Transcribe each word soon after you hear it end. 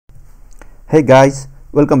Hey guys,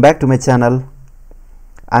 welcome back to my channel.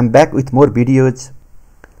 I'm back with more videos.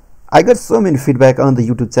 I got so many feedback on the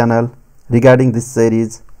YouTube channel regarding this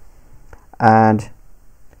series, and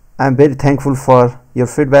I'm very thankful for your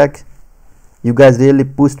feedback. You guys really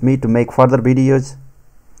pushed me to make further videos.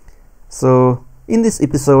 So in this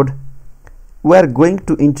episode we are going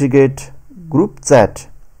to integrate group chat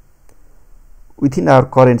within our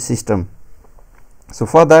current system. So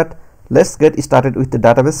for that, let's get started with the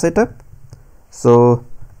database setup. So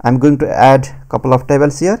I'm going to add a couple of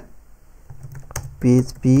tables here.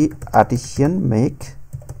 PHP artisan make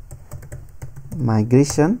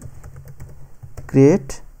migration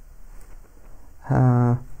create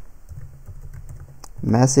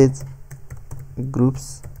message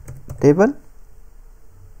groups table,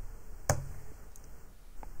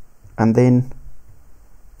 and then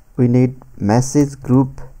we need message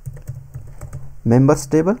group members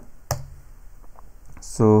table.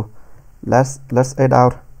 So let's add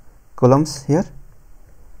our columns here.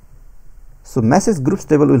 So message groups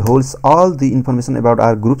table will hold all the information about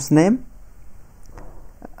our group's name.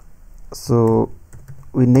 So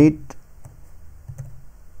we need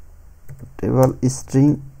table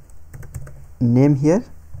string name here,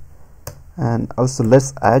 and also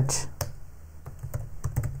let's add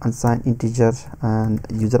unsigned integer and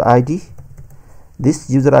user ID.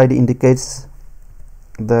 This user ID indicates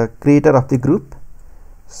the creator of the group.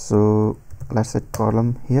 So let's add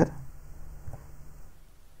column here,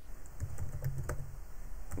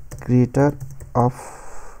 creator of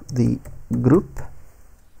the group,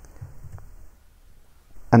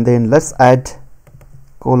 and then let's add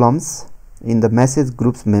columns in the message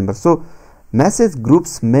groups members. So message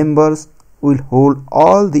groups members will hold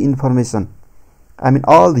all the information,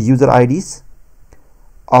 all the user IDs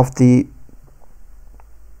of the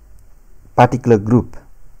particular group.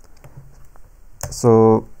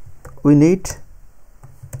 So we need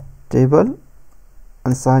table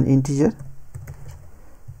unsigned integer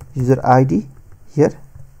user ID here.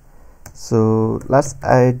 So let's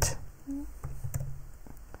add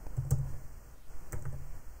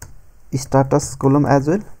status column as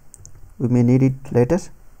well. We may need it later.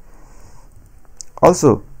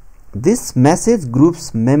 Also, this message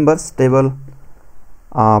groups members table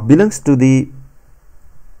belongs to the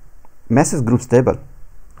message groups table.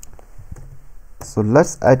 So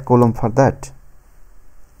let's add column for that.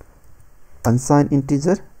 Unsigned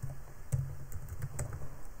integer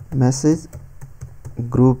message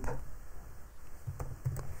group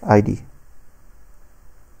ID.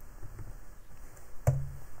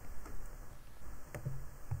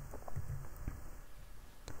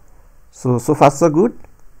 So far so good.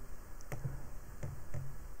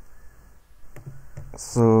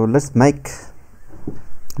 So let's make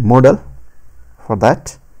model for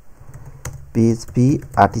that. PHP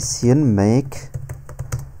artisan make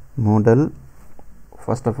model.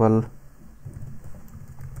 First of all,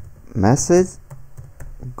 message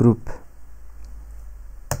group,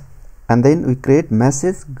 and then we create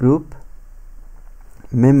message group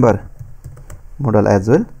member model as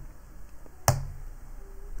well.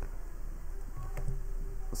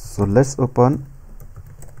 So let's open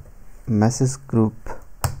message group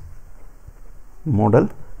model,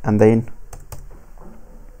 and then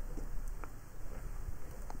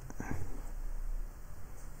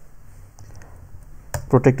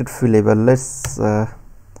protected field label. Let's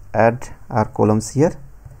add our columns here.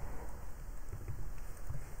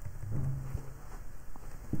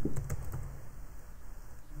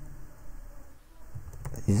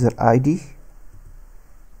 User ID,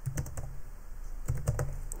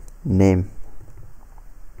 name,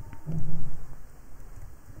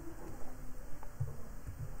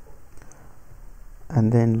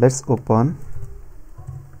 and then let's open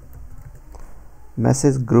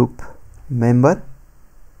message group member.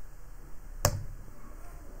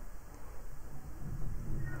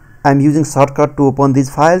 I'm using shortcut to open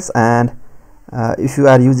these files, and if you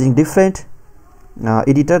are using different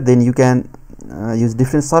editor, then you can use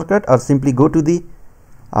different shortcut, or simply go to the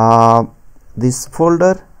this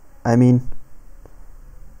folder.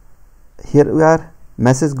 Here we are,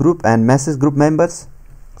 message group and message group members.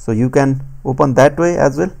 So you can open that way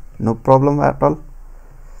as well, no problem at all.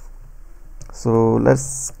 So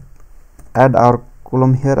let's add our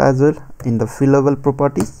column here as well in the field level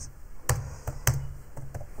properties.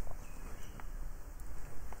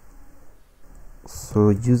 So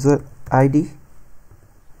user ID,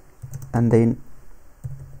 and then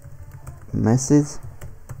message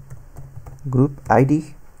group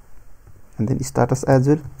ID, and then status as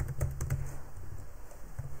well.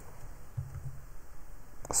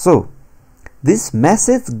 So this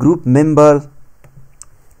message group member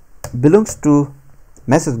belongs to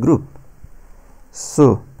message group.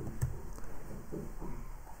 So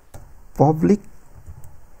public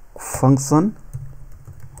function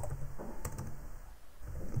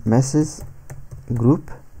message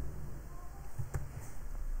group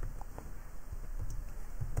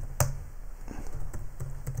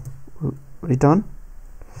return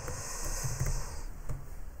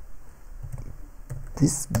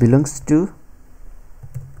this belongs to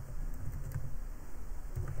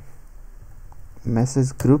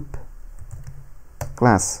message group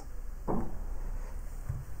class.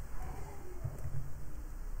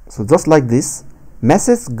 So just like this,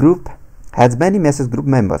 message group has many message group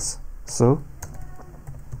members. So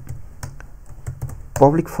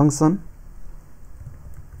public function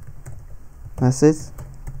message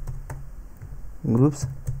groups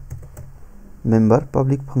member,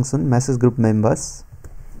 public function message group members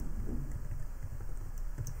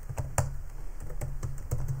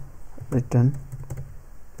return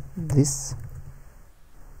this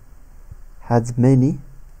has many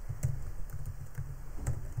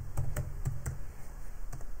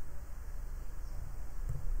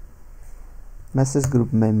message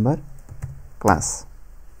group member class.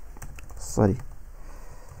 Sorry.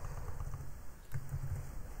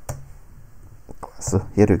 So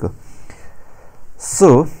here we go.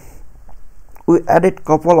 So we added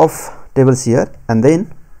couple of tables here, and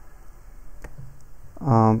then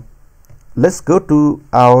let's go to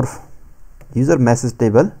our user message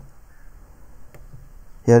table.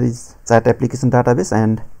 Here is chat application database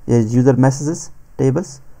and here is user messages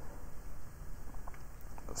tables.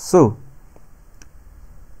 So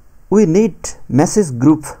we need message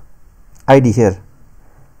group ID here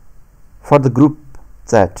for the group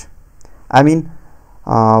chat. I mean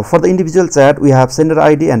for the individual chat we have sender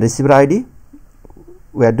ID and receiver ID.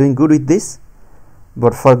 We are doing good with this,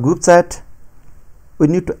 but for group chat we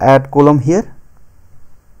need to add column here.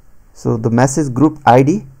 So the message group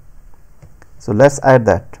ID, so let's add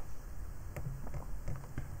that.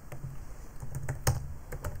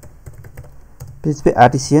 PHP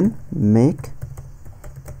artisan make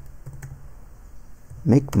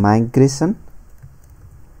migration,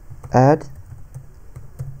 add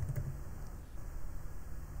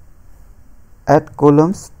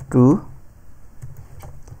columns to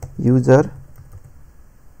user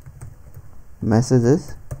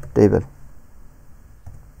messages table.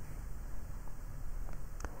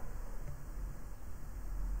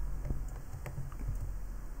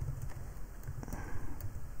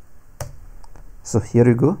 So here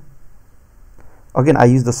you go. Again I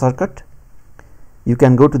use the shortcut. You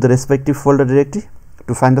can go to the respective folder directory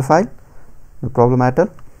to find the file, no problem at all.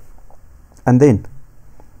 And then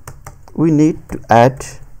we need to add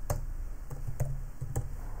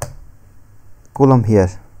column here.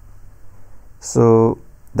 So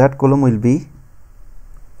that column will be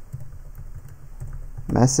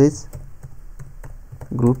message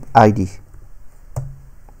group ID,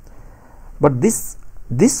 but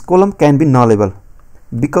this column can be nullable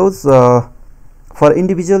because for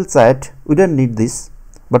individual chat we don't need this,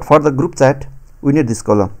 but for the group chat we need this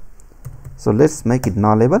column. So let's make it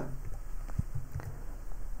nullable.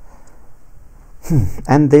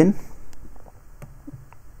 And then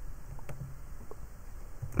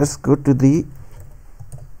let's go to the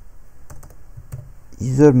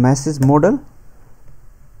user message model.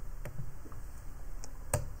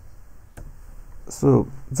 So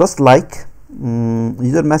just like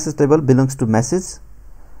user message table belongs to message,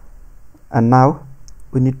 and now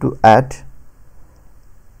we need to add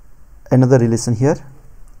another relation here.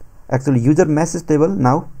 Actually user message table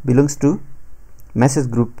now belongs to message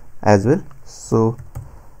group as well. So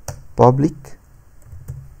public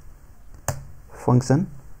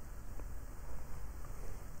function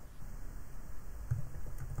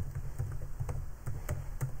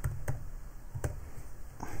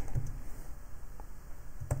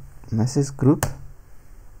message group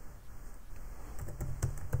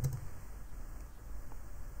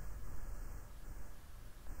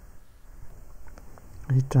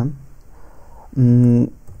return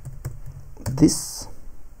this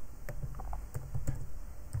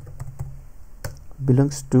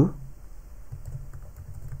belongs to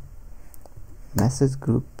message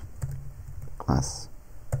group class.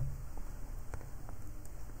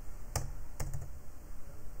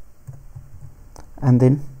 And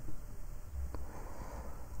then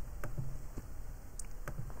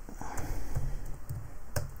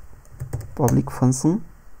public function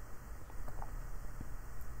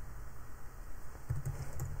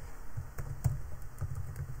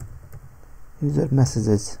user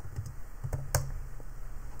messages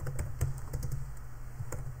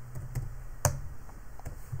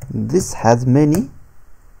This has many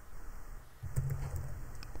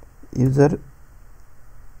user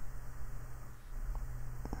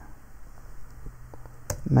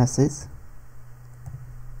message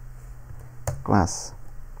class.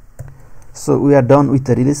 So we are done with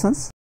the relations.